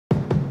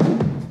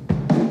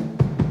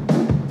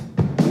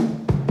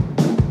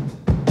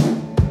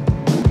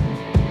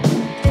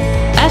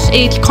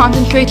age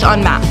concentrates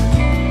on math.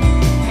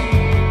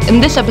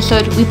 In this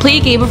episode, we play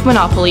a game of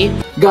Monopoly.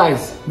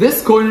 Guys,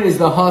 this corner is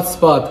the hot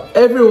spot.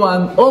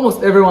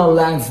 Almost everyone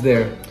lands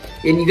there.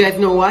 And you guys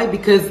know why?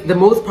 Because the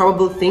most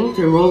probable thing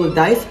to roll a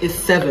dice is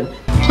 7.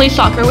 Play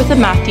soccer with a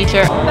math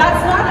teacher.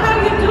 That's not how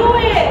you do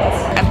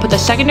it! And put the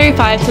secondary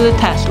 5 to the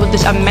test with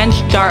this immense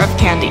jar of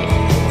candy.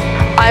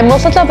 I'm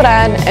Musa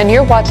Tabran and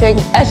you're watching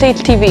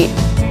SHTV.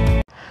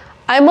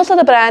 I'm Musa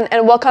Tabran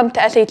and welcome to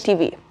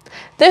SHTV.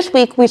 This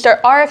week we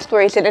start our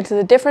exploration into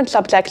the different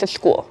subjects at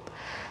school.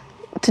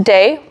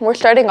 Today we're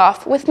starting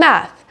off with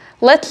math.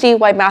 Let's see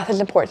why math is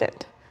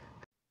important.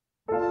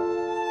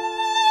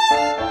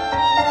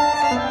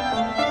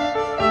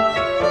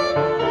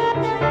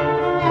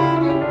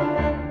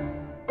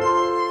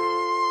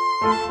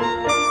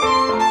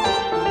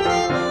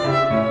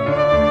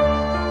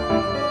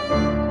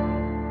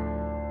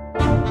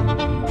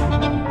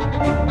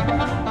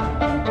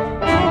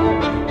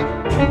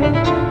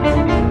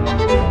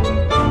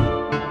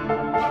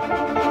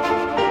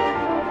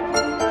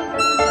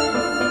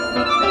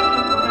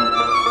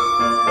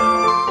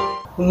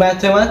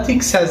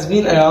 Mathematics has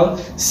been around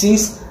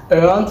since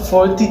around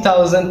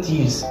 40,000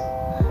 years.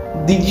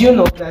 Did you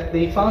know that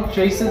they found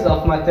traces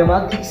of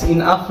mathematics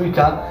in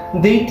Africa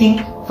dating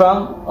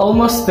from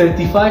almost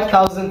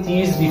 35,000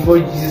 years before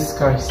Jesus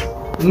Christ?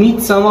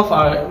 Meet some of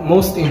our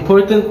most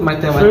important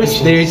mathematicians.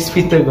 First, there is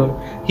Pythagoras.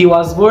 He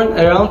was born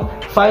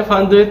around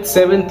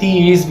 570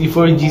 years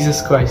before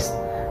Jesus Christ.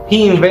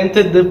 He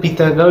invented the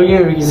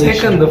Pythagorean relation.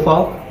 Second of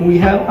all, we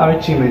have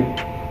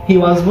Archimedes. He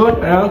was born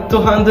around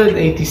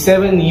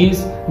 287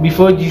 years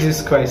before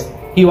Jesus Christ.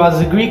 He was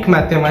a Greek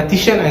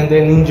mathematician and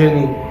an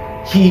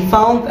engineer. He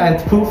found and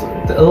proved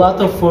a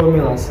lot of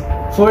formulas.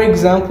 For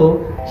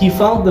example, he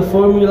found the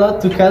formula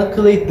to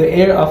calculate the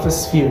area of a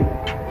sphere.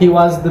 He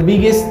was the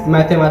biggest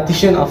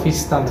mathematician of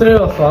his time.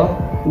 Third of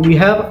all, we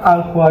have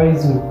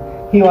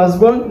Al-Khwarizmi. He was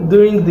born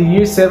during the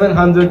year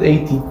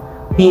 780.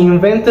 He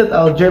invented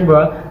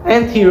algebra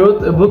and he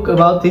wrote a book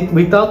about it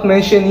without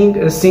mentioning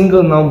a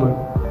single number.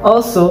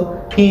 Also,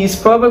 he is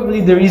probably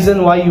the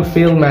reason why you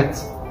fail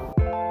maths.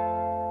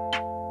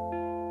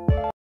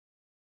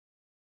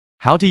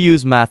 How to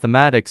use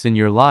mathematics in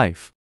your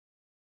life.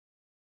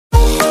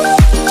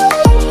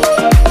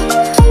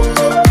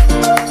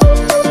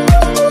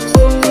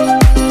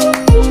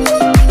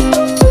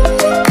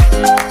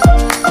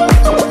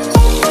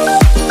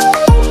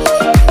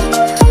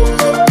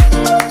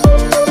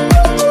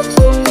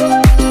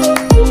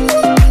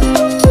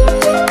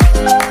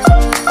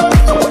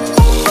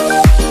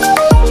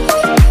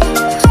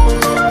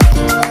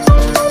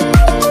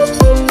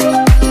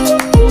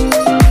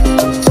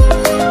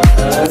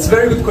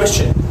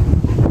 Question.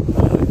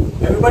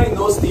 Everybody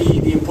knows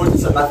the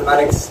importance of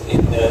mathematics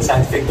in the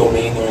scientific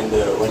domain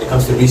or when it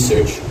comes to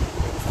research.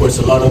 Of course,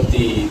 a lot of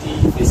the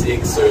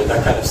physics or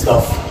that kind of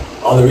stuff,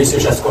 all the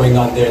research that's going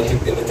on there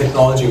in the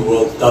technology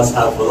world does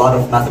have a lot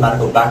of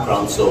mathematical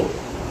background. So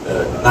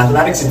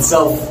mathematics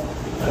itself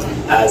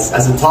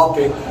as a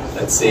topic,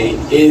 let's say,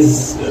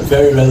 is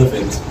very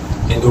relevant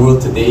in the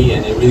world today,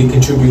 and it really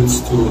contributes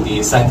to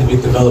the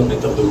scientific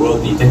development of the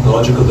world, the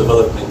technological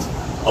development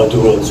of the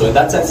world. So in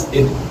that sense,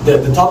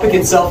 the topic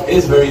itself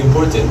is very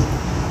important.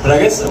 But I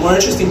guess a more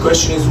interesting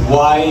question is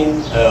why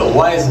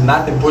is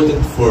math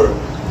important for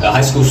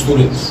high school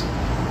students?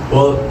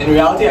 Well, in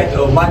reality,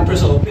 my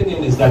personal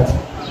opinion is that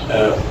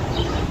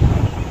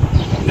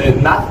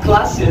math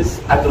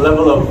classes at the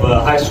level of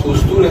high school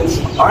students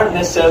aren't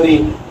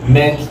necessarily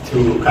meant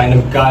to kind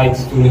of guide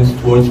students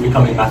towards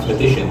becoming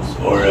mathematicians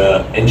or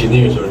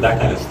engineers or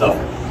that kind of stuff.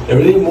 They're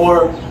really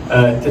more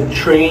to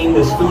train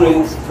the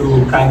students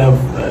to kind of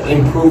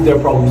improve their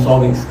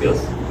problem-solving skills.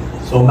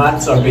 So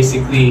maths are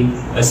basically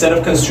a set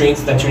of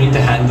constraints that you need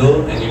to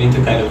handle, and you need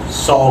to kind of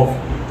solve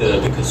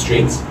the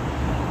constraints.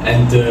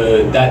 And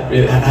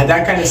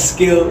that kind of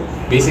skill,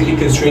 basically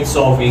constraint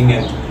solving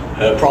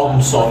and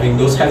problem solving,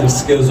 those kinds of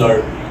skills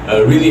are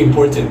really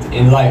important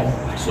in life.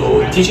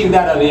 So teaching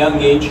that at a young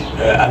age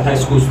at high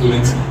school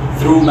students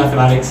through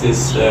mathematics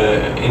is,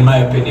 in my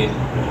opinion,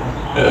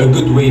 a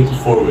good way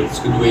forward. It's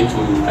a good way to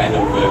kind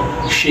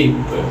of shape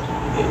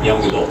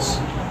young adults.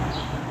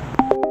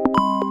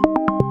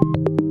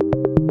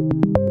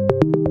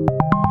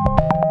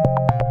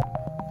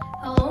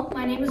 Hello,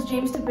 my name is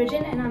James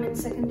DeBridgen and I'm in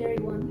secondary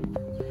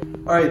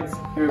 1. Alright,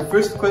 your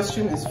first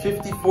question is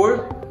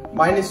 54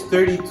 minus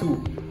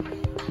 32.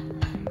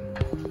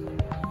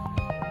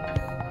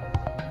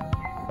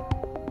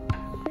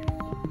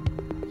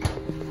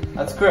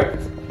 That's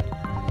correct.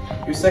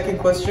 Your second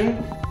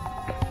question,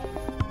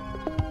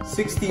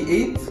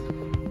 68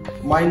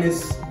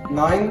 minus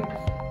 9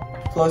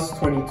 plus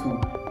 22.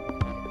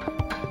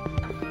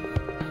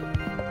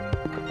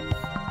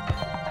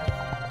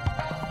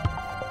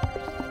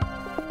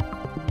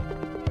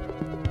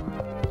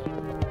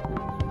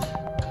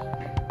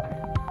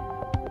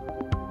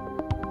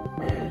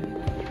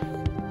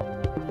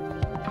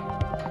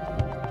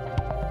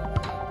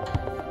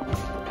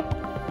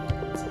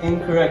 It's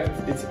incorrect.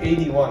 It's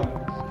 81.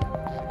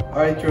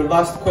 Alright, your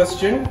last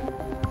question,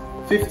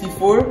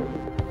 54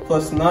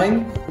 plus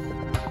 9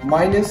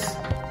 minus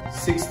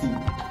 60.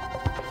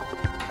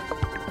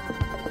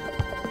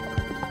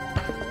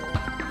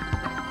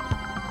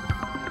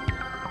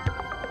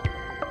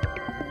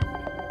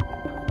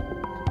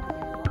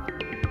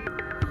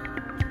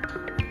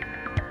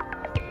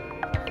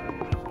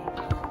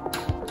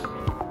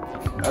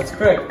 That's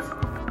correct.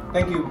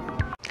 Thank you.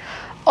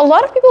 A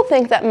lot of people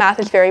think that math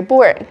is very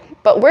boring,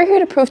 but we're here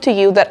to prove to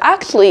you that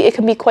actually it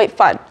can be quite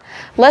fun.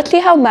 Let's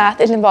see how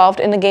math is involved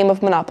in the game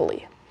of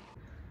Monopoly.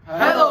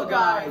 Hello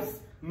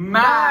guys!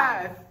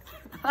 Math!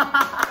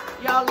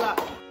 Yalla!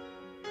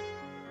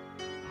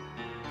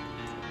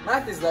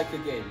 Math is like a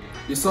game.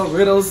 You solve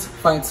riddles,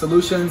 find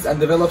solutions, and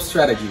develop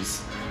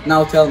strategies.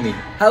 Now tell me,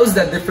 how is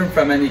that different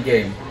from any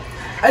game?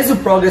 As you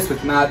progress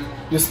with math,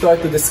 you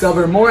start to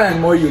discover more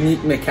and more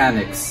unique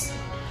mechanics.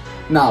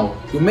 Now,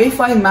 you may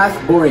find math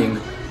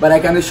boring, but I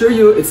can assure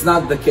you it's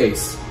not the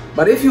case.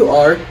 But if you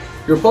are,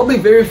 you're probably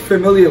very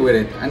familiar with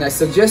it, and I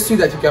suggest you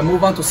that you can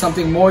move on to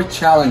something more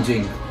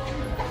challenging.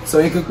 So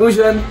in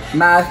conclusion,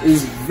 math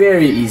is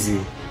very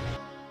easy.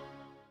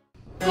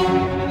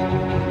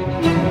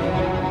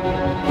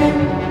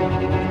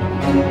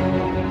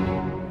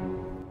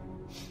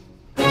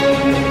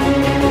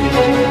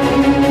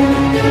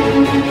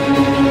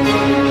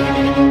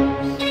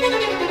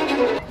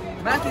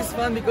 Math is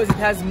fun because it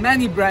has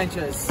many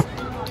branches.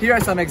 Here are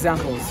some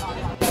examples.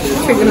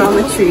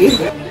 Trigonometry.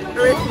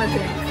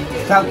 Arithmetic.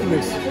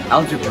 Calculus.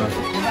 Algebra.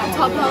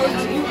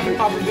 Topology.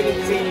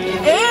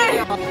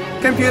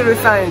 Computer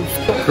science.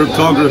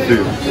 Cryptography.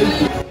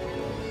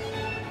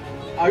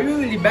 Are you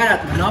really bad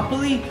at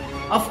Monopoly?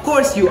 Of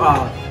course you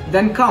are.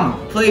 Then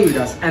come, play with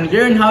us and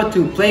learn how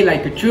to play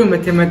like a true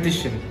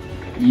mathematician.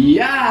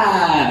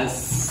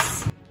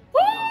 Yes!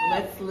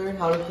 Let's learn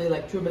how to play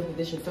like true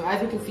mathematicians. So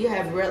as you can see, I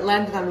have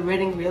landed on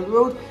Reading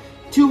Railroad.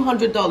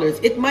 $200.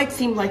 It might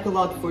seem like a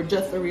lot for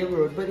just a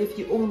railroad, but if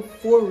you own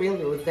 4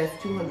 railroads, that's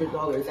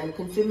 $200. And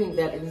considering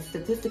that it is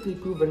statistically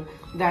proven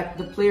that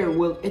the player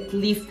will at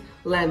least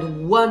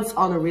land once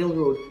on a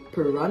railroad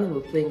per run, and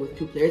we're playing with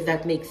 2 players,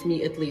 that makes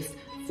me at least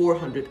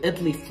 $400, at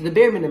least the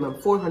bare minimum,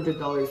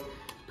 $400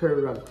 per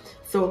run.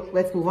 So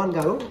let's move on,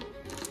 Garo.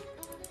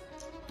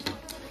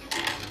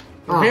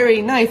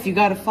 Very nice, you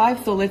got a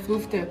 5, so let's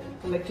move to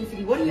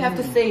electricity. What do you have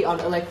to say on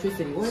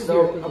electricity? What is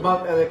your opinion?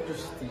 About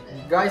electricity.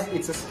 Guys,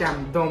 it's a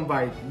scam. Don't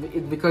buy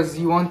it. Because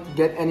you won't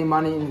get any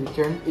money in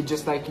return. It's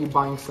just like you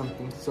buying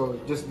something. So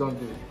just don't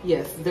do it.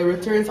 Yes, the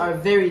returns are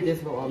very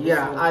dismal on this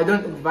Yeah, one. I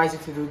don't advise you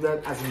to do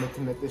that as a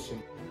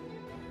mathematician.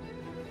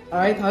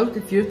 Alright, Harold,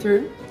 it's your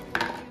turn.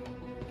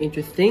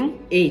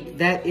 Interesting. 8.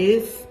 That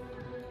is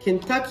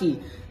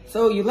Kentucky.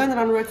 So you landed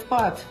on the red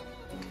spot.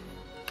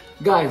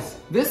 Guys,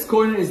 this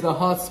corner is the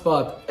hot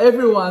spot.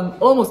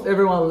 Almost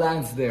everyone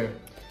lands there.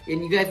 And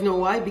you guys know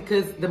why?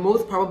 Because the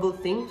most probable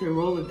thing to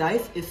roll a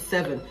dice is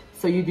 7.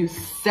 So you do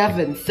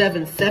 7,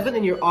 7, 7,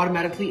 and you're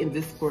automatically in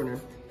this corner.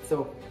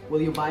 So,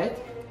 will you buy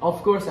it?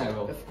 Of course I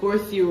will. Of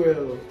course you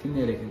will.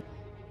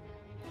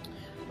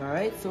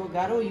 Alright, so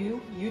Garo,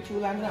 you two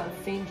landed on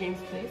St. James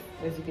Place.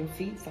 As you can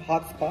see, it's a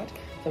hot spot.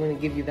 So I'm going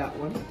to give you that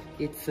one.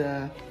 It's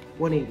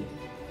 180.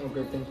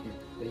 Okay, thank you.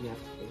 That you have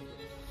to pay.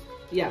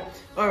 Yeah.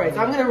 Alright,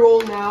 so I'm going to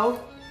roll now.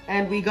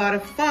 And we got a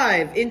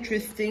 5.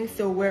 Interesting.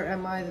 So where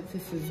am I?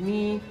 This is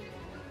me.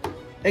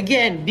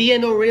 Again,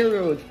 B&O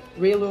Railroad.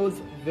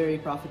 Railroads, very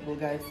profitable,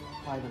 guys.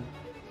 Buy them.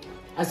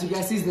 As you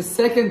can see, it's the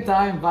second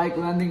time bike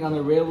landing on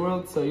a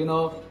railroad. So, you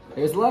know,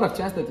 there's a lot of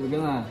chance that we're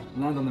gonna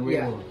land on the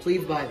railroad. Yeah,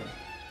 please buy them.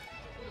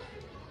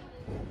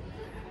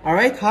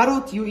 Alright,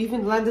 Harold, you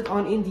even landed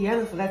on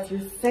Indiana. So that's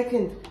your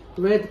second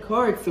red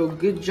card. So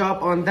good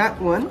job on that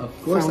one.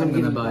 Of course I'm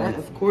gonna buy it.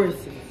 Of course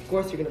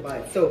you're gonna buy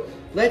it. So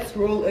let's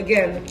roll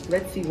again.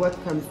 Let's see what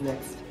comes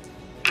next.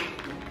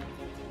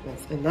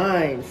 That's a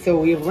 9. So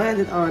we have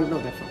landed on, no,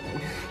 that's not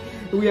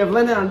 9. We have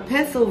landed on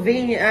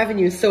Pennsylvania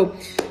Avenue. So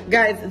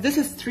guys, this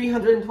is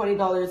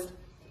 $320.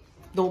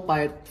 Don't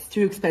buy it. It's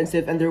too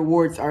expensive and the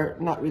rewards are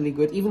not really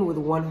good. Even with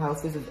one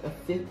house, this is a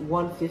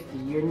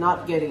 $150. You're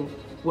not getting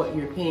what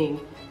you're paying,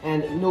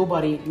 and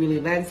nobody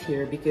really lands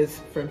here because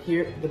from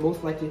here the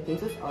most likely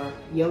places are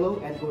yellow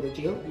and go to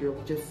jail.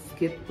 You'll just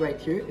skip right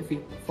here if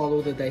you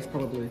follow the dice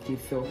probability.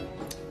 So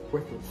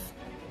worthless.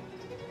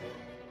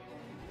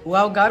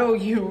 Wow, Garo,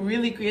 you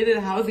really created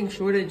a housing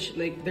shortage.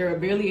 Like, there are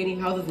barely any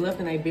houses left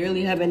and I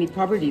barely have any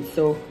properties,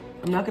 so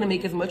I'm not gonna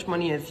make as much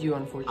money as you,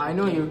 unfortunately. I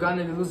know you're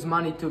gonna lose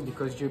money too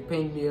because you're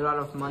paying me a lot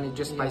of money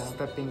just by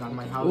stepping on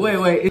my house.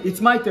 Wait,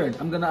 it's my turn.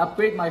 I'm gonna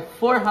upgrade my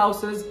 4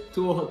 houses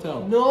to a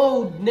hotel.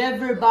 No,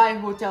 never buy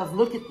hotels.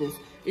 Look at this.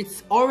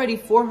 It's already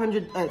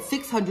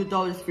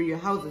 $600 for your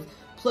houses,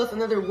 plus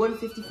another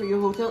 $150 for your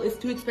hotel. It's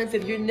too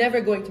expensive. You're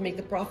never going to make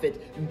the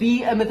profit.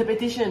 Be a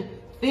mathematician.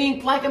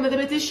 Think like a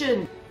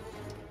mathematician.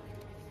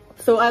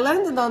 So I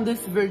landed on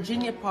this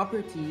Virginia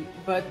property,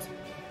 but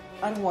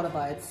I don't want to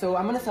buy it. So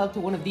I'm gonna sell it to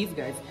one of these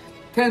guys.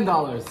 $10.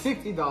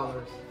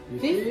 $50.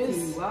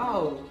 50?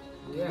 Wow.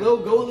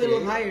 Go a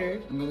little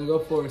higher. I'm gonna go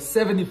for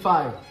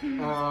 75.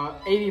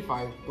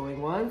 85. Going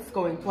once,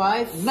 going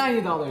twice.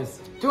 $90.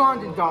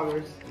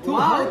 $200.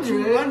 Wow,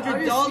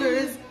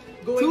 $200.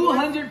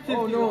 $250.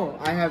 Oh no,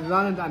 I have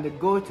landed on the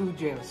go-to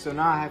jail, so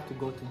now I have to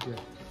go to jail.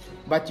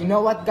 But you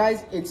know what,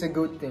 guys? It's a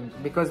good thing,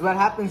 because what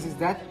happens is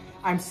that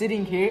I'm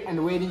sitting here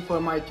and waiting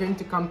for my turn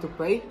to come to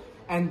play,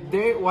 and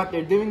what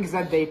they're doing is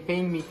that they're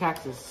paying me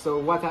taxes. So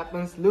what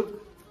happens?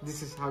 Look,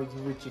 this is how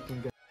rich you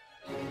can get.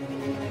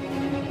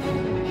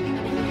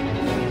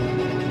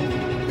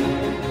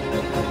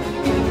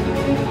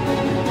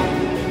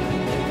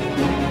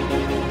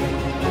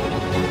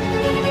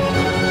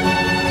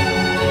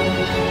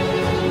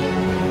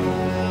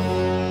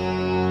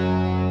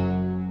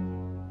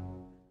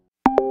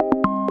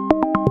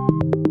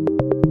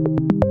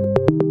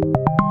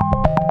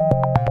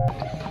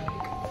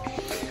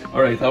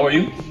 Alright, how are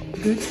you?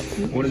 Good.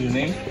 What is your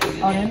name?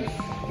 Aren.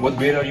 What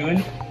grade are you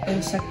in?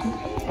 Sec 2.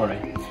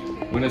 Alright.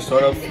 We're going to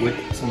start off with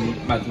some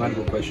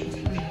mathematical questions.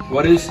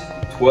 What is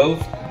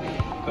 12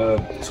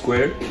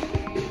 squared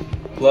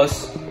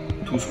plus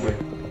 2 squared?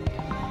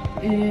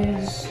 It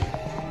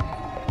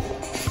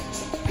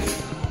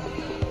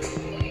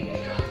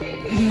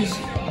is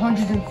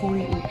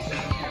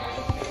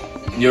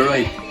 148. You're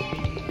right.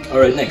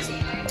 Alright, next.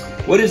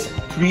 What is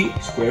 3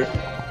 squared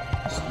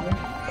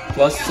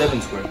plus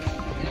 7 squared?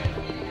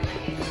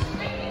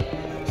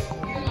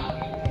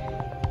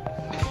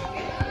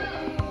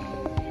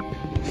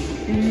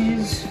 It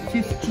is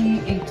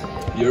 58.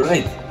 You're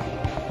right.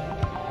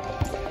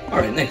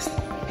 Alright, next.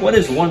 What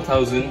is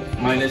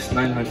 1000 minus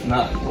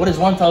 900? What is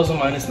 1000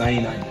 minus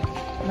 99?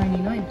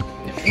 99.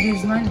 It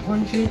is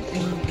 901.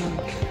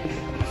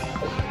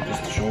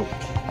 Just to show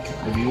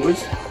the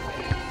viewers.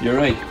 You're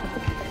right.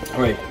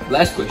 Alright,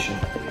 last question.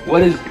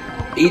 What is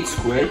 8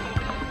 squared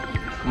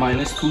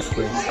minus 2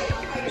 squared?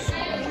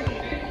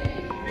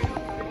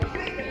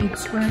 8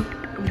 squared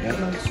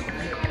plus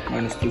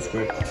minus 2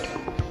 squared.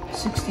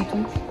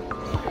 62.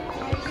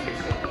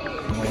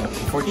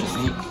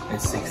 Unfortunately,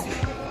 it's 60.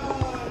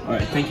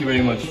 Alright, thank you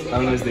very much.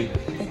 Have a nice day.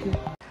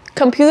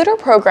 Computer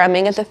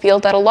programming is a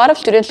field that a lot of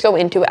students go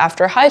into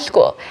after high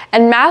school,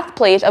 and math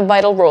plays a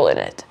vital role in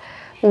it.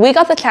 We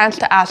got the chance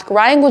to ask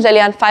Ryan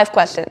Guzelian 5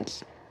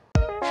 questions.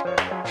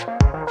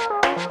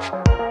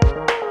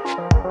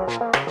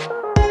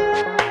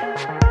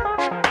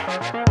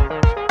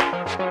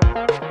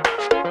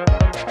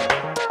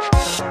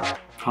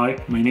 Hi,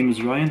 my name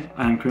is Ryan.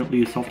 I am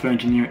currently a software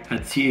engineer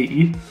at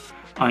CAE.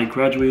 I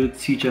graduated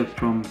CJEP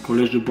from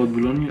Collège de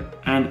Boulogne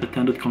and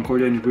attended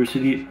Concordia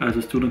University as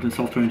a student in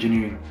software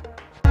engineering.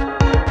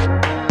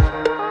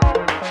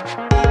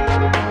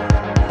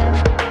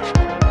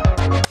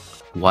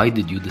 Why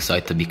did you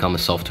decide to become a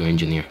software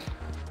engineer?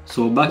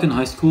 So back in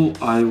high school,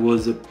 I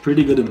was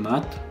pretty good in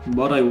math,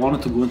 but I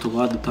wanted to go into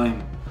law at the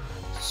time.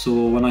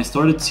 So when I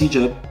started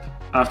CJEP,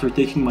 after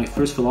taking my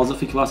first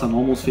philosophy class and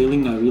almost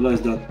failing, I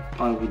realized that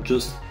I would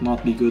just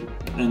not be good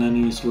in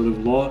any sort of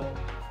law.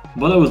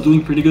 But I was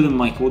doing pretty good in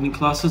my coding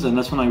classes, and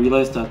that's when I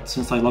realized that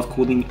since I love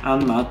coding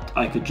and math,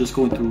 I could just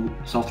go into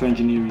software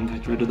engineering. I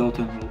tried it out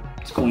and well,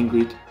 it's going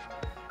great.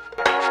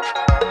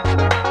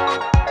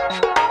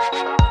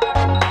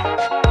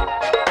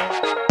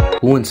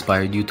 Who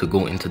inspired you to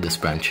go into this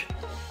branch?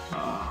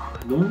 I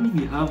don't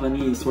really have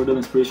any sort of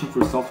inspiration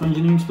for software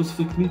engineering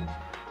specifically,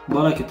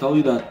 but I can tell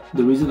you that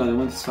the reason that I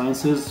went to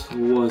sciences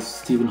was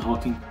Stephen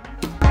Hawking.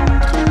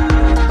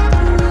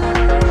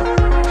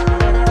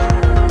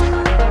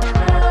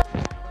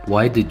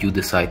 Why did you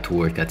decide to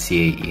work at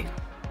CAE?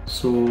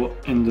 So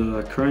in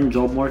the current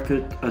job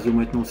market, as you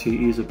might know,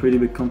 CAE is a pretty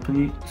big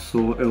company,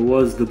 so it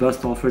was the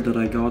best offer that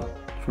I got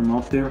from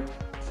out there.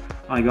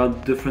 I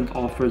got different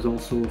offers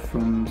also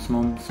from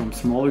some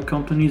smaller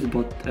companies,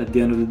 but at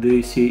the end of the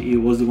day, CAE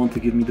was the one to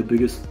give me the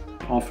biggest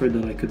offer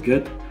that I could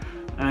get,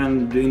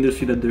 and the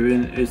industry that they're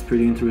in is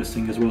pretty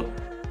interesting as well.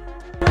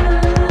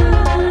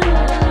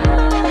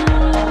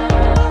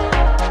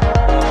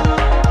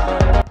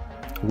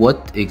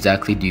 What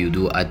exactly do you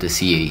do at the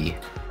CAE?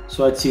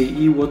 So at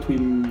CAE, what we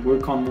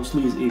work on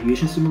mostly is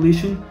aviation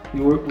simulation.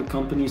 We work with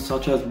companies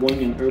such as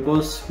Boeing and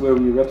Airbus, where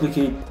we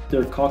replicate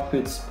their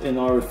cockpits in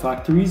our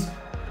factories.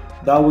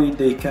 That way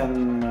they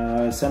can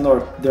send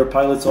their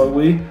pilots our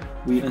way.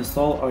 We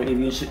install our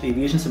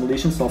aviation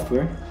simulation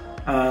software,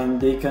 and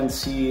they can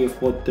see if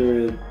what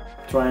they're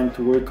trying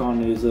to work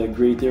on is a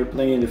great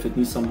airplane, if it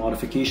needs some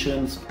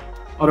modifications.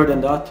 Other than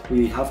that,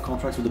 we have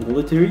contracts with the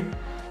military.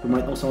 You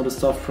might know some of the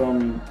stuff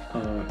from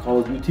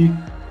Call of Duty,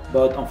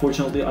 but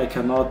unfortunately I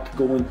cannot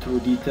go into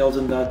details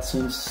in that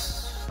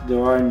since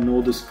there are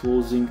no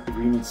disclosing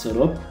agreements set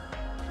up.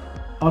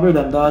 Other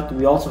than that,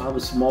 we also have a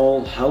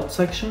small health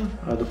section,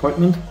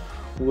 department,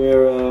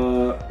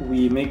 where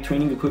we make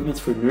training equipment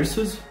for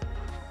nurses.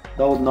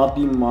 That would not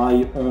be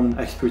my own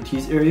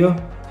expertise area,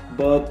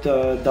 but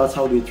that's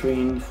how they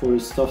train for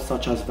stuff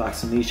such as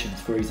vaccinations,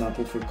 for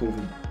example, for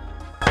COVID.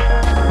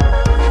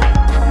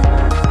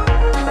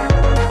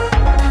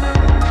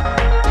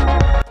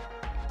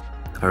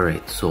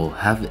 Alright, so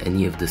have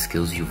any of the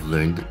skills you've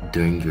learned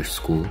during your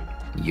school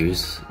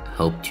years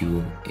helped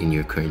you in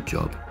your current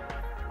job?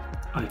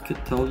 I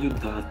could tell you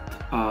that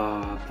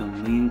the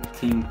main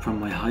thing from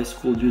my high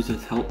school years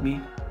that helped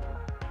me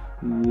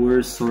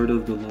were sort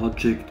of the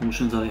logic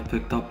notions that I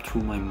picked up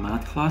through my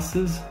math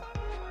classes.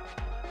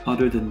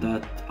 Other than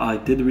that, I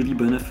did really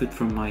benefit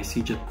from my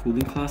CJEP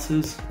coding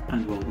classes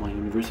and well, my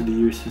university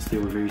years, since they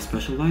were very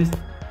specialized.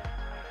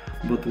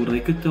 But what I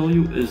could tell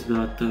you is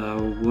that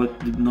what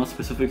did not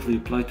specifically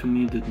apply to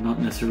me did not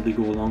necessarily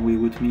go a long way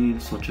with me,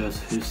 such as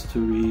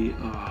history,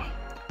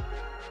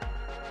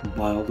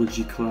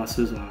 biology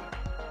classes. I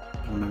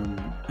don't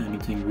remember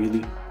anything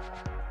really.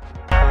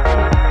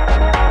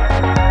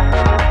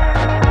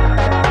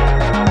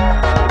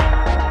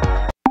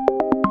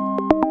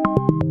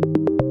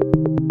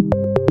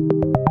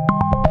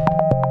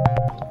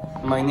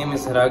 My name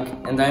is Rag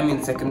and I'm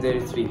in secondary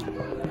 3.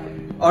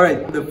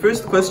 Alright, the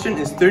first question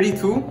is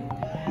 32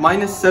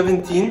 minus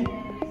 17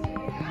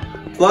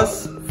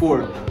 plus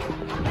 4.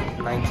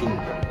 19.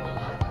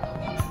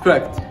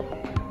 Correct.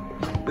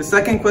 The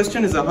second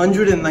question is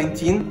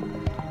 119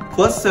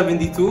 plus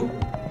 72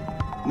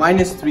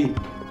 minus 3.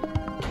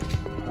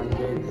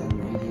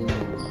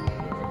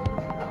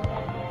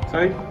 189.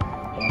 Sorry?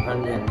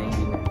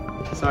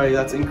 189. Sorry,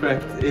 that's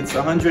incorrect. It's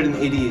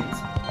 188.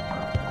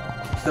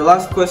 The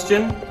last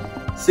question,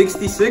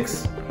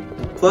 66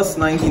 plus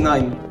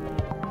 99.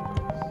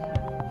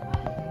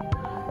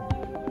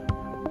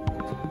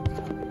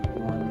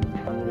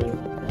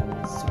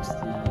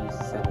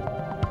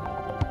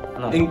 167.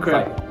 No,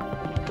 Incorrect.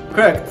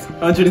 Correct.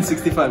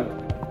 165.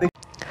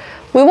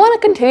 We want to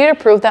continue to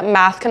prove that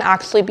math can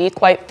actually be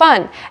quite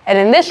fun. And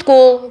in this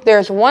school,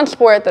 there's one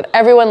sport that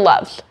everyone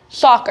loves: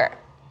 soccer.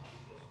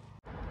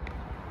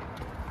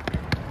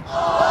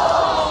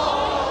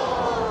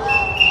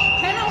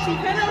 Penalty,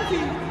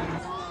 penalty.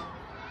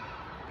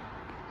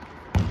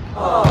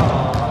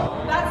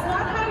 That's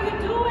not how you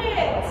do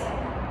it.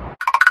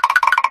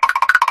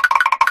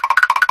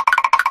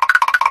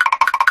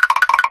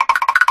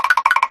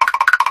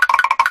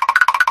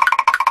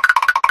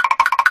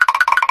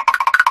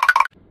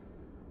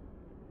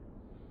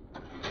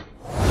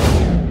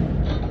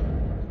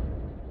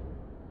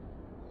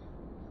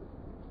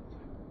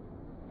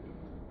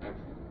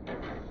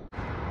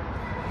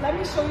 Let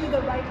me show you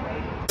the right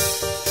way.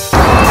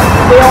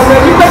 They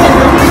already put it in.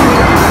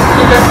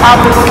 You just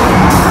have to go.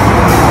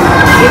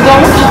 You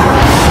don't.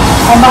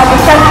 I'm about to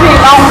set you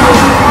around with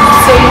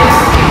say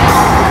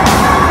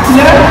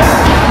here.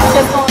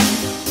 Just go.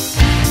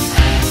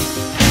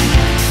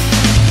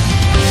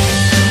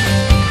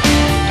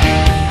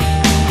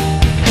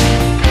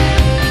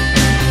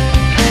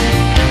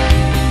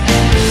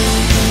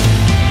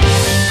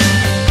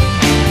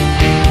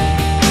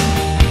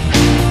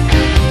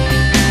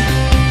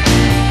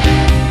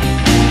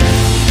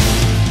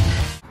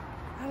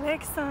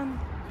 Alexan,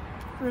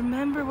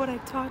 remember what I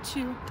taught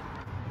you.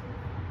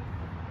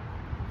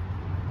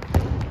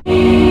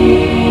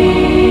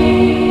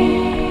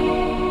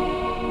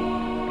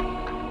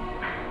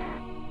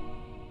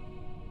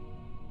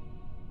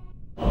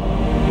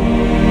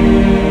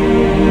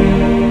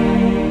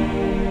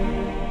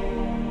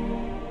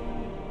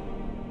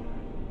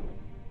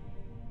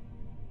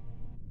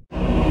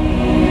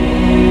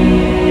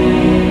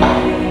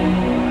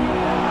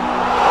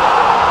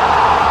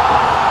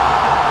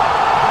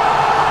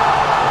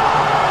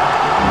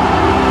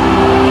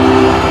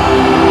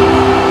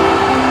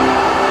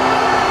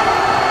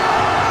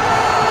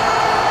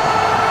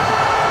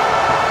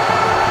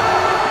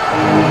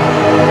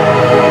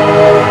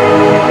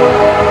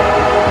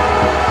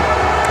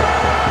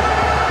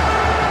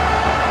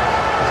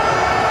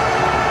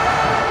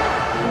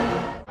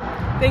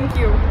 Thank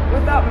you.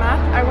 Without math,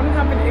 I wouldn't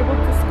have been able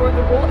to score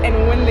the goal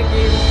and win the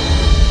game.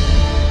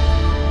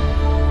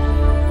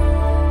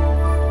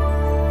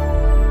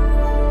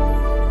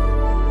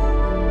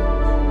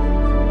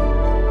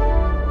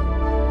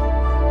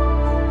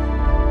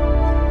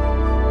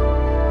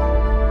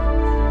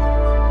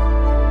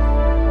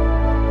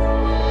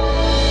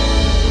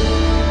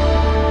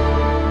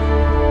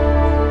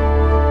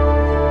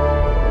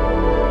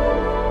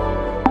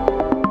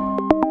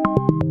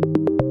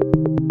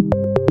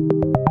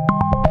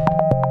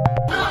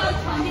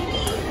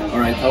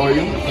 Alright, how are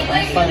you?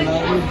 I'm fine, how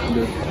are you?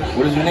 Good.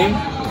 What is your name?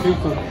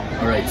 Krikor.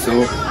 Alright,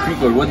 so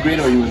Krikor, what grade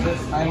are you in?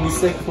 I'm in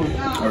Sec 4.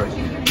 Alright,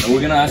 and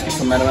we're gonna ask you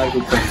some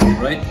mathematical questions,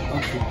 right?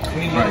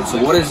 Okay. Alright, so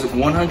what is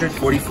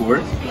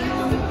 144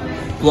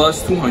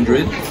 plus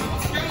 200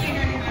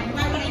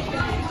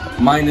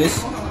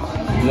 minus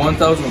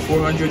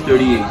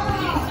 1438?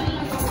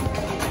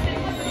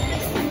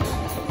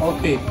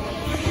 Okay.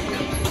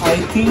 I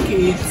think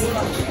it's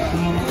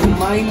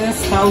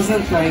minus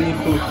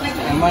 1092.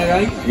 Am I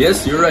right?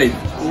 Yes, you're right.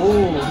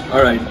 Oh.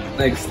 Alright,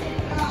 next.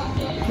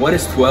 What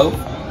is 12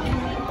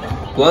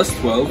 plus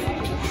 12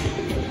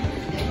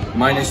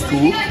 minus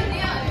 2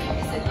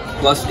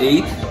 plus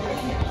 8?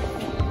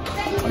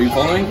 Are you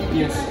following?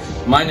 Yes.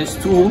 Minus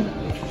 2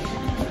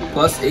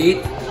 plus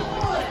 8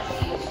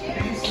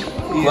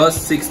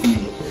 plus 16.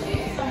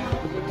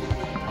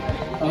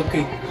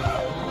 Okay.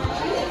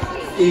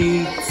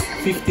 it's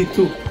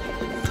 52.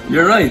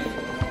 You're right.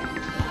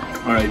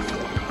 All right.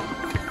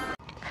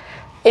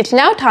 It's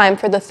now time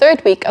for the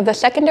third week of the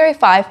Secondary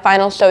 5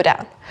 Final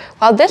Showdown.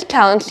 While this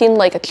challenge seemed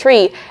like a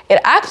tree, it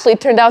actually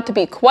turned out to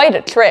be quite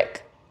a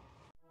trick.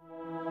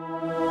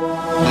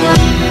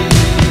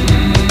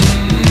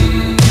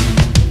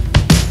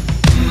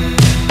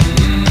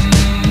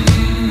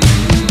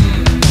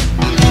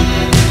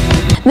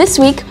 This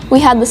week, we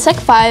had the Sec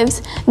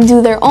 5s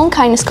do their own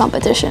kindness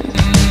competition.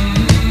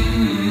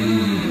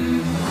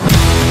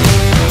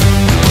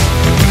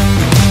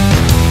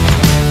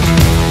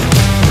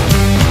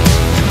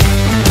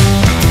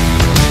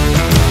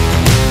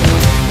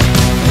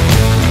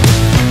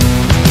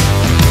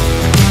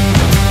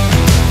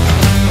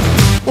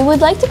 We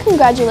would like to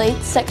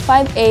congratulate Sec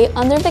 5A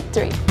on their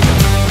victory.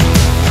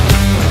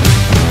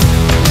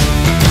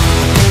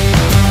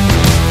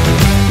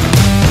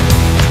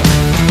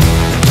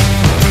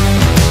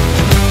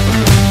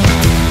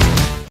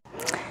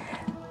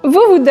 Vous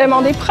vous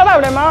demandez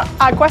probablement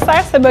à quoi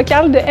sert ce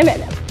bocal de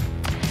M&M.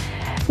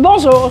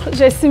 Bonjour,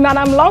 je suis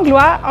Madame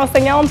Langlois,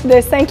 enseignante de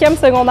 5e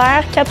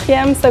secondaire,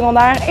 4e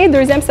secondaire et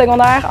 2e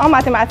secondaire en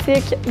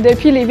mathématiques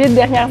depuis les 8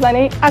 dernières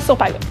années à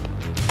Surpagop.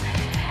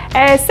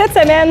 Cette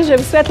semaine, je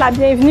vous souhaite la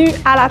bienvenue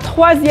à la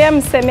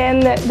 3e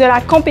semaine de la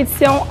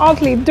compétition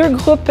entre les deux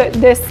groupes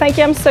de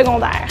 5e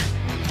secondaire.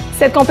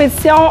 Cette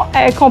compétition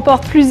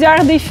comporte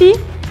plusieurs défis.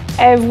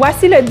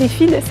 Voici le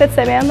défi de cette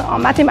semaine en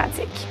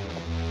mathématiques.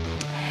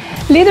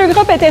 Les deux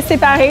groupes étaient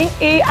séparés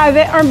et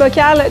avaient un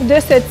bocal de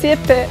ce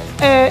type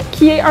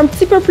qui est un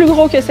petit peu plus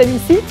gros que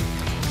celui-ci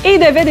et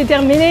devaient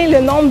déterminer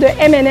le nombre de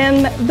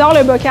M&M dans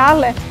le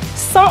bocal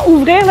sans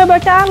ouvrir le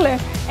bocal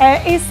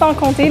et sans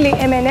compter les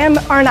M&M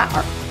un à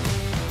un.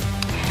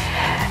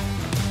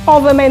 On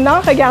va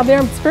maintenant regarder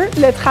un petit peu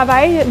le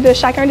travail de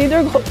chacun des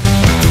deux groupes.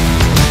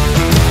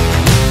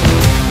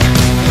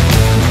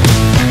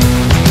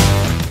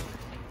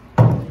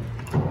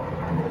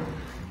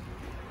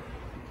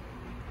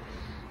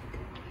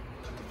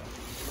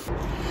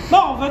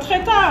 Bon, votre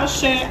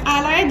tâche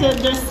à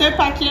l'aide de ce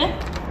paquet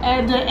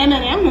de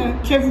M&M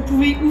que vous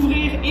pouvez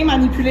ouvrir et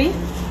manipuler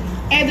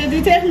est de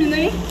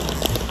déterminer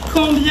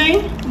combien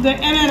de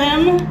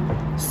M&M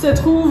se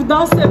trouve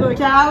dans ce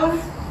bocal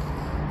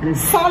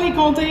sans les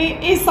compter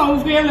et sans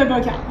ouvrir le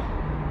bocal.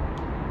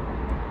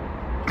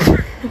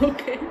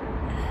 OK.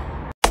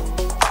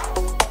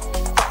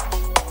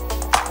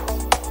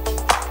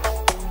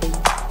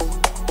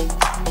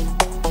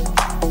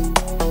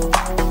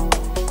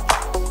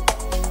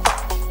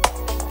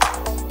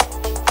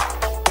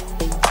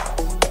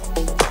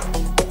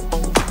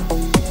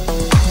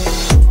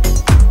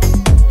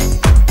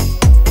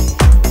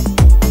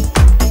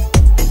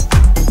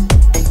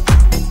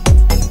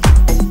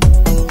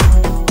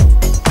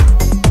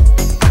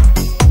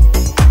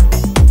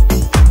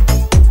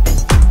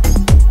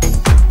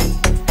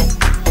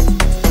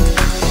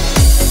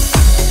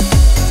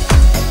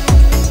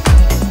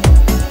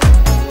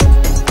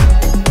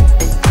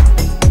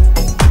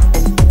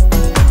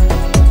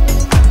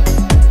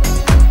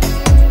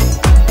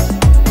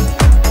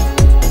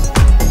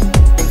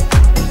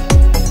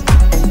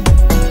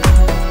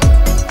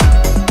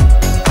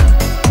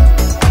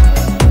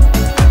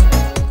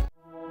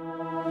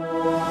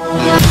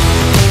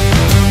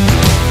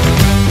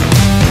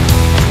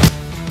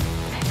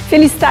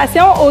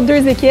 Félicitations aux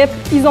deux équipes,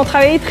 ils ont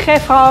travaillé très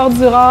fort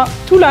durant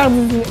tout leur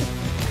dîner.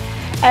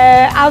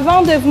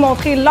 Avant de vous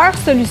montrer leur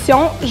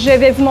solution, je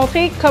vais vous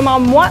montrer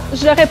comment moi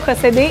j'aurais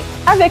procédé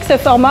avec ce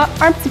format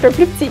un petit peu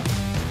plus petit.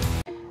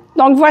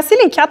 Donc voici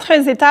les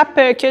 4 étapes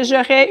que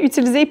j'aurais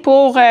utilisées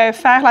pour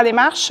faire la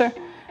démarche.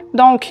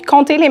 Donc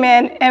compter les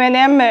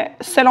M&M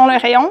selon le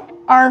rayon,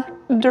 1,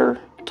 2,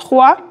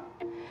 3.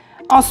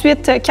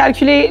 Ensuite,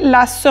 calculer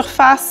la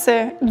surface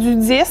du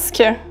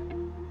disque.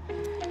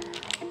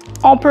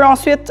 On peut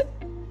ensuite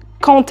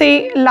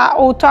compter la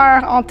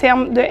hauteur en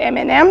termes de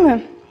M&M,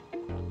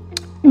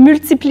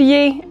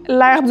 multiplier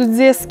l'aire du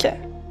disque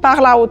par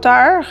la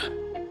hauteur,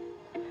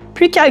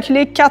 puis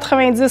calculer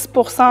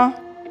 90%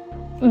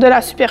 de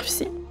la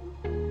superficie.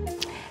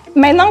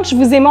 Maintenant que je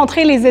vous ai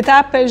montré les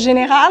étapes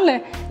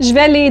générales, je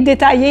vais les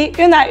détailler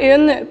une à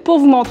une pour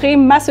vous montrer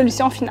ma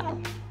solution finale.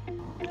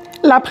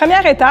 La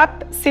première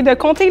étape, c'est de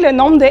compter le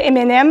nombre de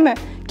M&M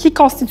qui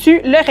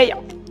constituent le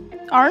rayon.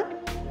 1,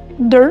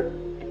 2,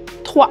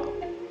 3.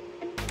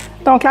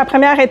 Donc, la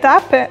première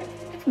étape,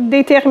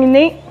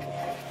 déterminer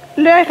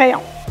le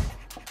rayon.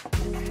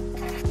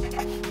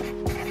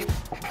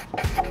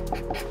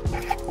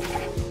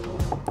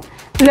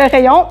 Le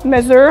rayon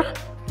mesure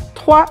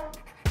 3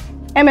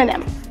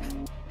 M&M.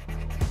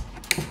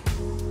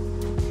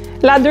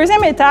 La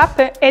deuxième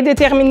étape est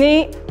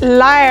déterminer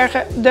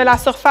l'aire de la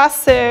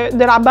surface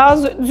de la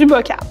base du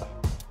bocal.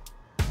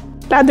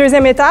 La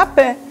deuxième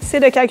étape, c'est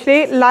de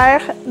calculer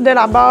l'aire de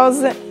la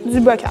base du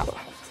bocal.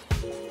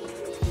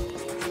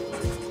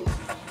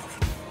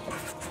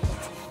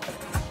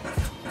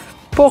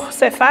 Pour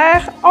ce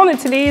faire, on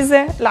utilise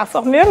la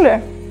formule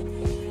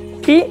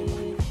pi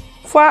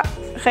fois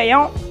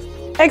rayon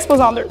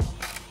exposant 2.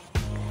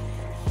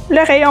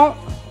 Le rayon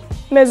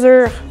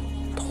mesure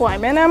 3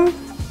 M&M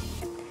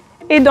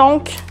et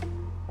donc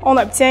on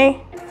obtient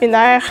une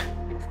aire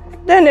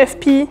de 9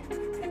 pi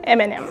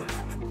M&M.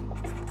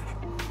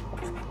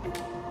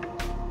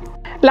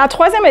 La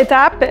troisième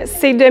étape,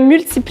 c'est de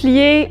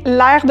multiplier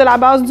l'aire de la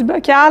base du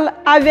bocal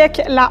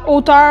avec la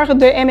hauteur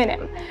de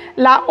M&M.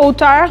 La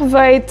hauteur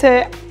va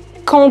être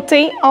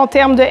comptée en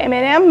termes de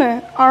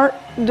M&M. 1,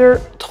 2,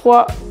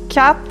 3,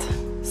 4,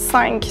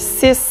 5,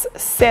 6,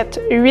 7,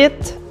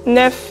 8,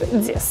 9,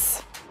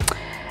 10.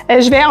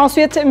 Je vais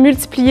ensuite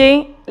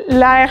multiplier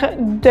l'aire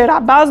de la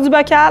base du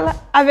bocal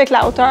avec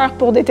la hauteur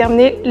pour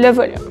déterminer le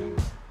volume.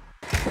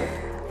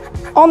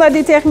 On a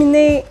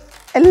déterminé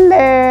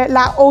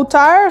la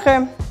hauteur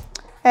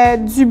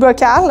du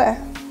bocal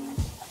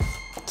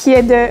qui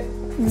est de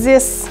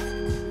 10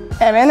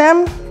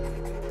 M&M.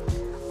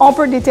 On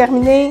peut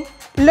déterminer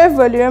le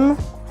volume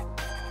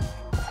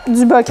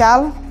du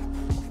bocal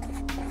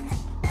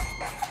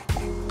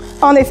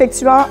en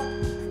effectuant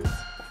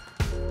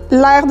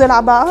l'aire de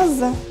la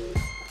base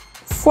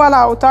fois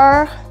la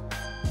hauteur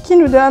qui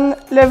nous donne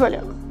le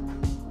volume.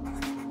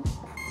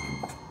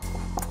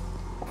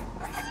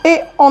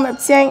 Et on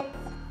obtient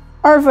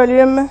un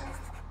volume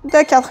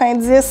de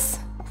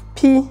 90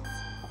 pi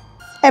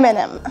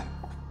M&M.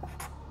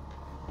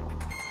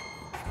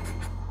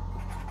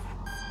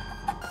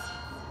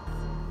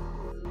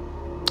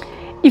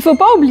 Il ne faut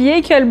pas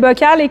oublier que le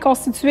bocal est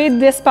constitué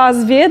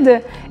d'espaces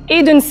vides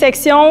et d'une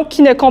section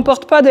qui ne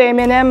comporte pas de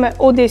M&M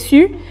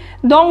au-dessus.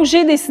 Donc,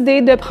 j'ai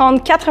décidé de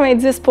prendre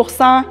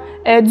 90%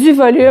 du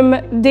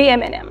volume des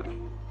M&M.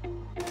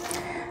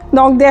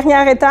 Donc,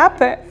 dernière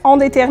étape, on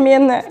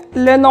détermine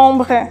le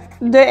nombre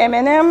de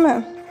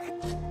M&M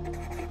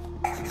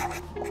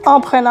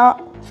en prenant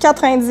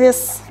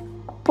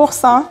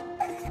 90%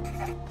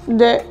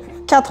 de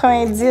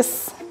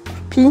 90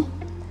 pi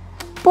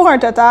pour un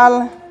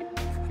total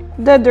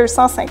de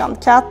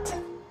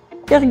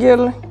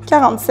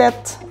 254,47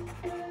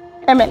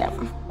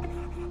 M&M.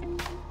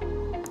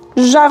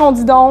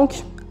 J'arrondis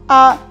donc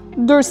à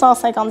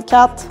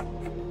 254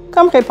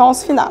 comme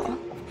réponse finale.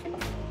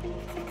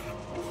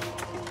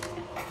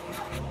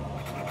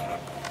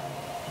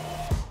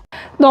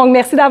 Donc,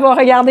 merci d'avoir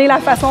regardé la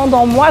façon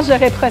dont moi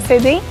j'aurais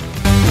procédé.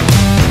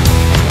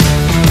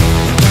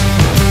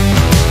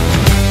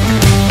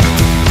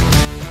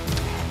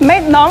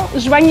 Maintenant,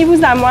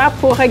 joignez-vous à moi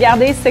pour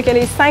regarder ce que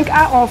les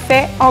 5A ont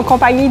fait en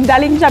compagnie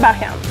d'Alik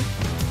Jabarian.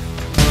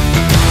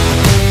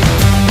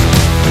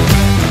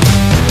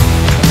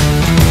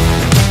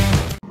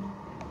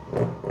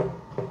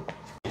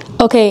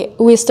 Okay,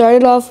 we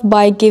started off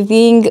by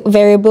giving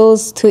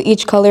variables to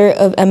each color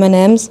of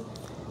M&Ms.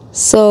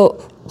 So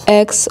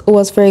X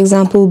was, for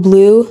example,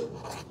 blue,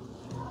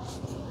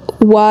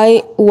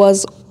 Y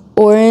was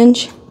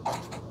orange,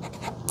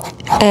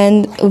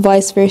 and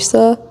vice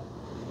versa.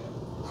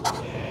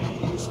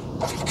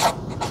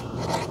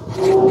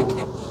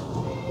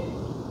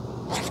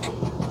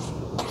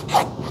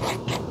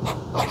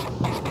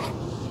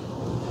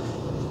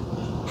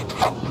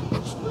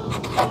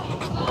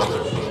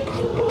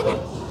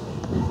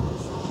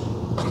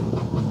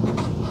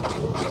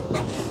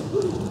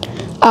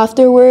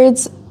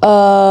 Afterwards,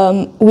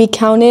 we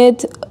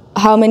counted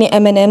how many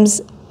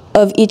M&Ms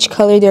of each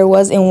color there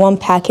was in one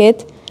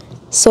packet.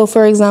 So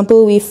for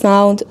example, we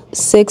found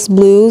 6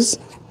 blues,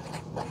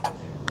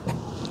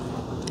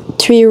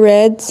 3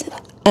 reds,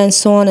 and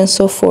so on and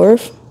so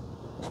forth.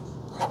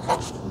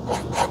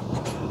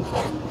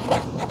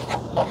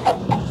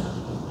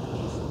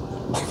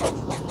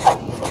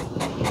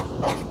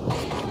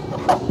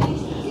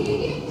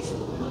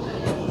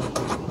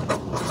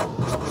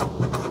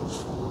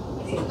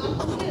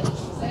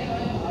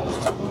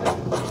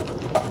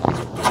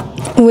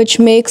 Which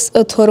makes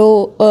a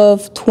total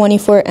of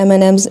 24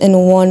 M&Ms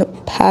in one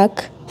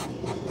pack.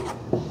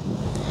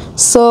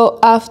 So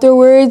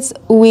afterwards,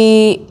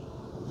 we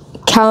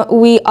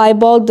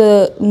eyeballed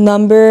the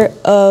number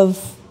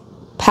of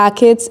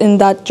packets in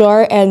that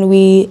jar, and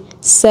we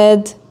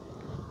said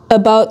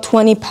about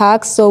 20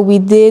 packs. So we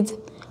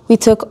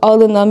took all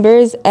the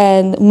numbers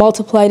and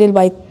multiplied it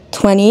by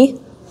 20.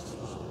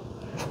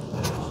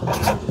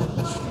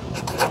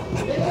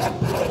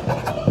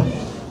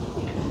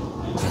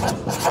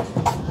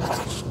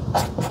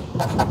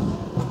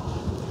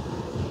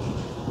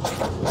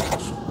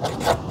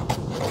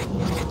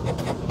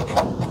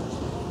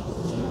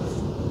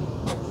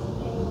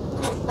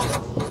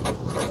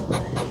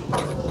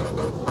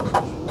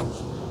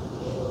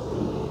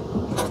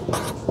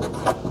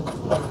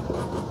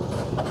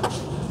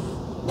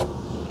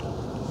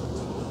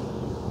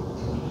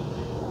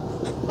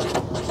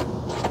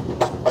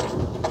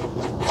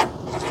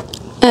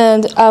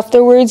 And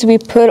afterwards, we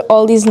put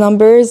all these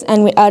numbers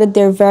and we added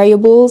their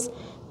variables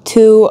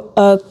to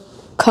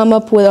come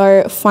up with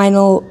our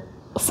final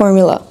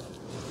formula.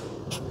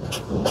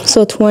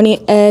 So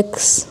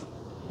 20x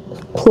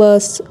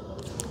plus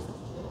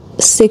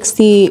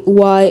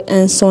 60y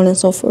and so on and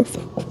so forth.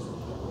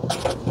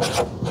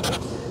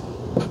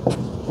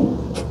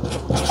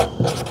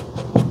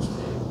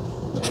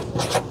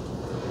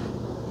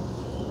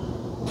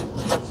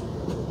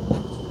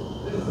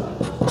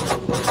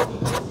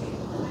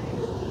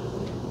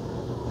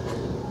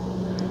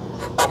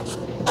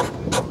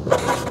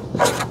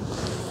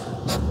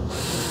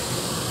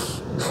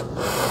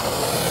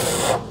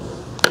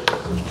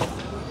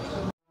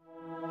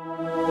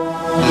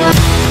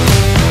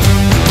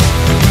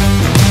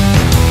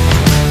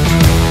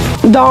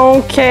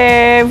 Donc,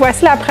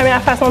 voici la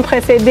première façon de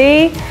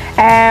procéder.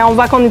 On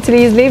voit qu'on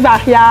utilise les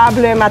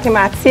variables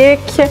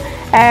mathématiques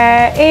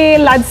et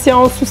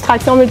l'addition,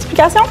 soustraction,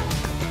 multiplication.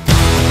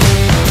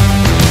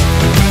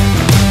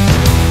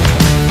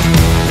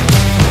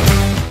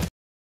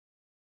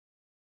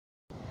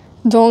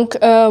 Donc,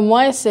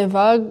 moi et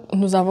Sevag,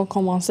 nous avons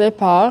commencé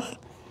par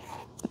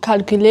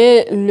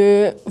calculer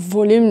le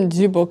volume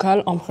du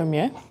bocal en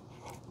premier.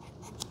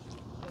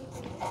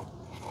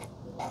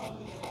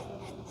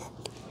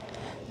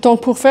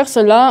 Donc, pour faire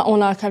cela,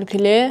 on a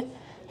calculé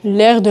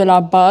l'aire de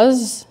la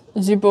base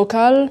du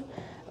bocal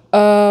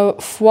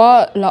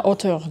fois la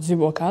hauteur du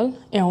bocal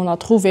et on a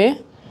trouvé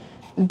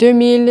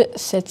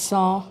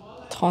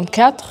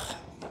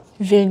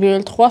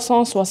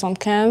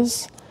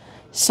 2734,375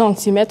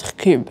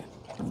 cm3.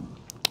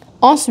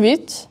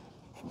 Ensuite,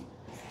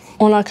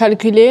 on a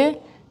calculé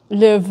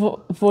le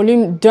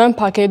volume d'un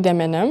paquet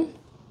d'M&M.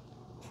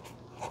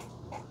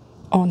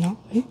 Oh non,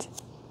 vite.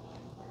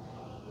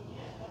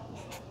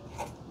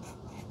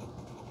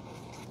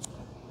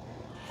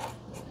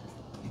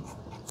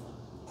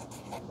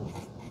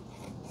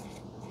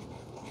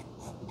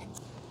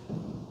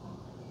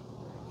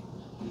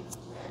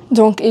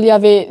 Donc, il y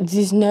avait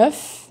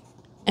 19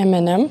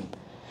 M&M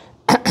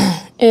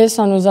et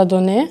ça nous a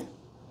donné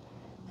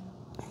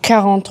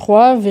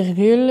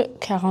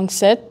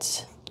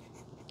 43,47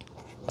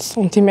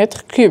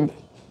 cm3.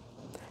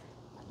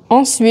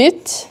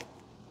 Ensuite,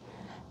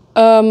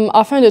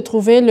 afin de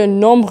trouver le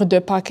nombre de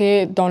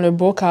paquets dans le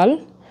bocal,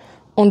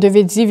 on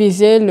devait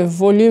diviser le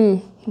volume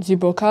du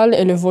bocal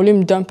et le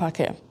volume d'un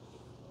paquet.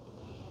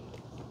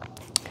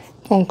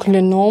 Donc,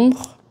 le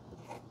nombre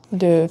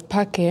de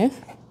paquets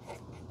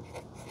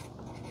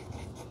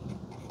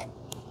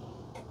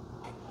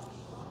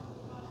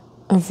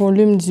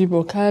volume du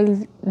bocal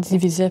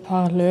divisé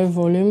par le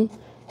volume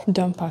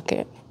d'un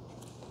paquet.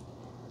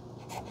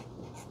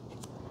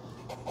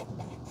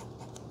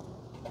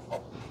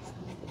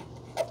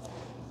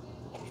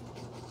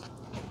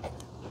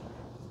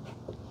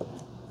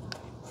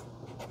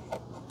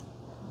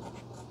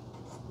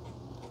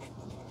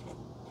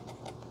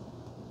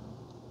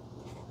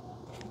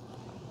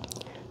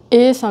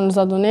 Et ça nous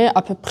a donné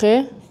à peu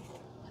près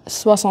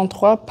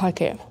 63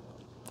 paquets.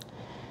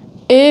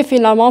 Et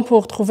finalement,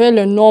 pour trouver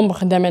le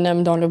nombre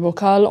d'M&M dans le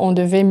bocal, on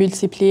devait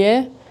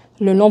multiplier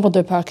le nombre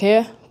de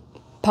paquets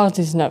par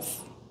 19.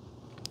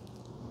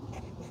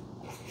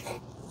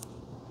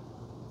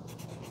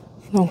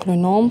 Donc, le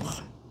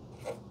nombre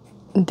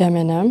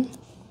d'M&M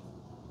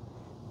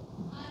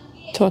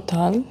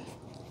total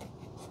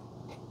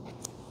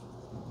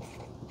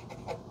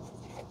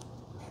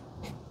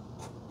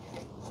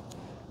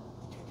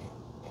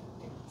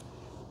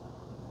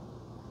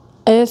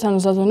et ça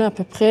nous a donné à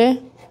peu près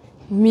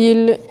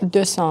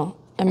 1200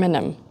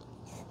 M&M.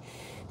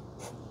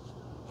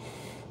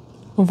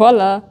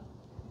 Voilà.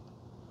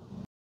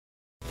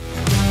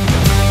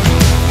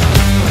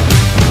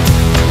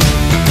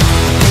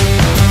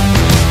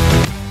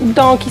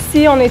 Donc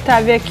ici, on est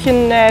avec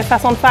une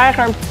façon de faire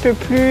un petit peu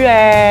plus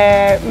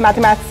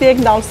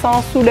mathématique dans le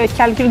sens où le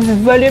calcul du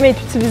volume est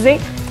utilisé.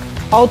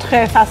 Autre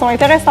façon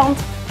intéressante.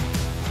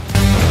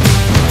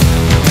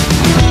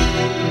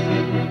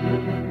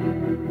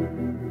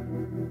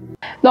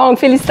 Donc,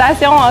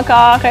 félicitations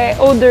encore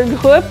aux deux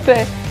groupes.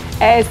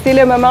 C'est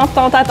le moment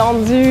tant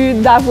attendu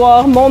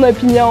d'avoir mon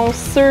opinion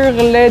sur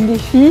le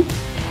défi.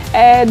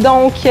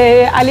 Donc,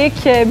 Alec,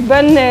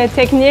 bonne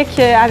technique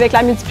avec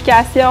la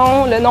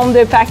multiplication, le nombre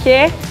de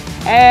paquets.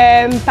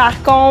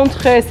 Par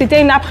contre,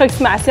 c'était une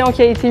approximation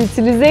qui a été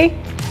utilisée.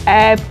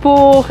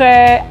 Pour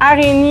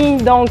Arénie,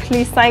 donc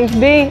les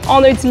 5B,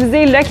 on a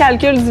utilisé le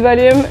calcul du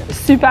volume,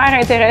 super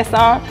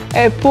intéressant,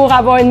 pour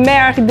avoir une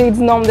meilleure idée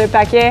du nombre de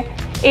paquets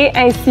et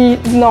ainsi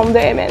du nombre de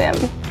M&M.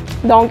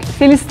 Donc,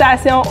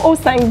 félicitations aux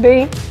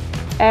 5B.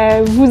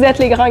 Vous êtes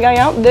les grands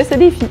gagnants de ce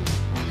défi.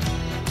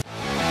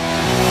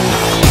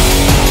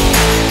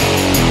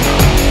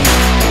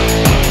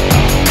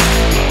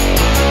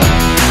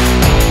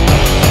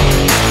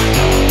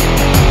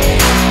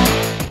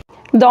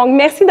 Donc,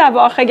 merci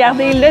d'avoir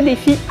regardé le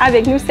défi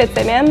avec nous cette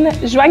semaine.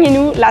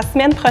 Joignez-nous la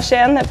semaine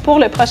prochaine pour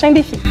le prochain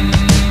défi.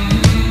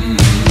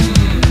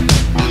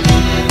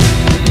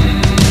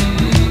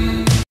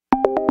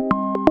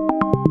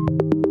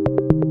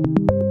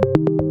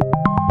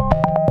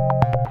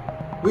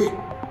 Oui,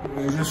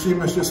 je suis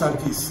M.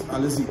 Sarkis.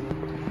 Allez-y.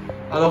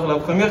 Alors, la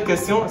première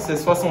question, c'est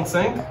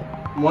 65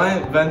 moins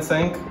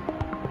 25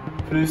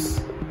 plus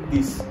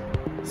 10.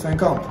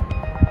 50.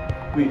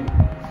 Oui.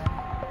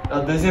 La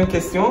deuxième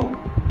question,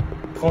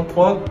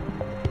 33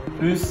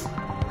 plus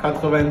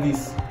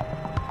 90.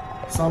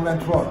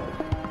 123.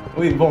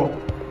 Oui, bon.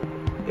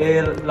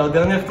 Et la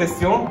dernière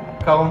question,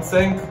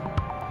 45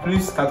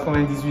 plus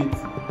 98.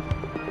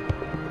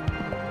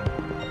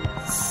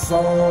 100...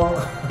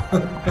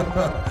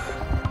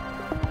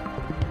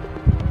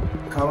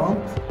 40.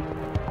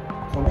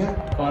 Combien?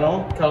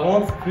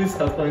 40 plus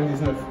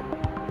 99.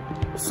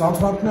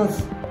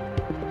 139.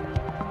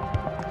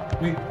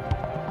 Oui.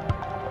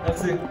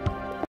 Merci.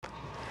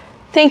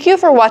 Thank you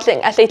for watching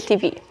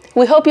SHTV.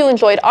 We hope you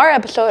enjoyed our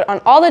episode on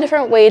all the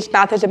different ways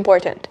math is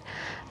important.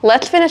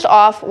 Let's finish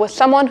off with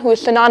someone who is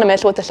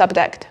synonymous with the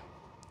subject.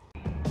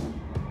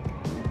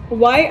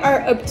 Why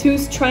are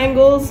obtuse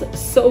triangles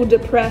so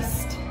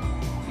depressed?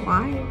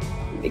 Why?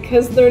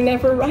 Because they're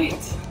never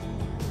right.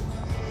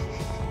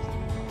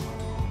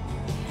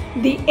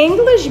 The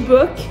English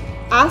book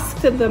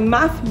asked the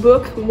math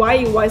book why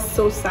he was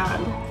so sad.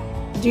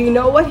 Do you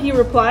know what he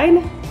replied?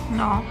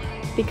 No.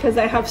 Because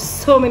I have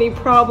so many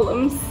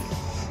problems.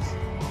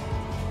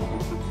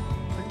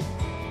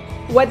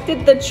 What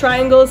did the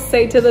triangle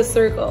say to the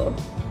circle?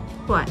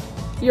 What?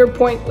 You're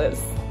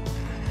pointless.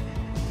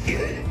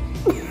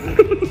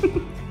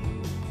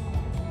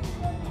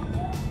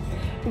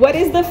 What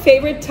is the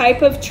favorite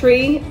type of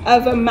tree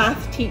of a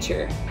math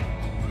teacher?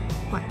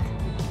 What?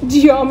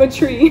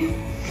 Geometry.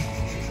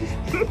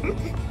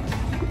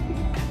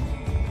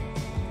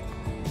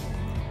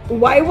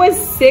 Why was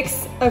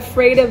 6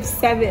 afraid of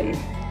 7?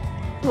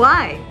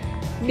 Why?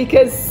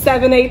 Because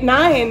 7, 8,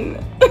 9.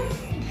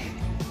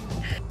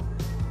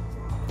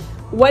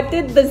 What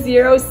did the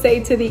 0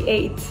 say to the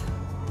 8?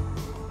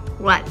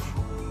 What?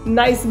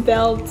 Nice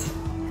belt.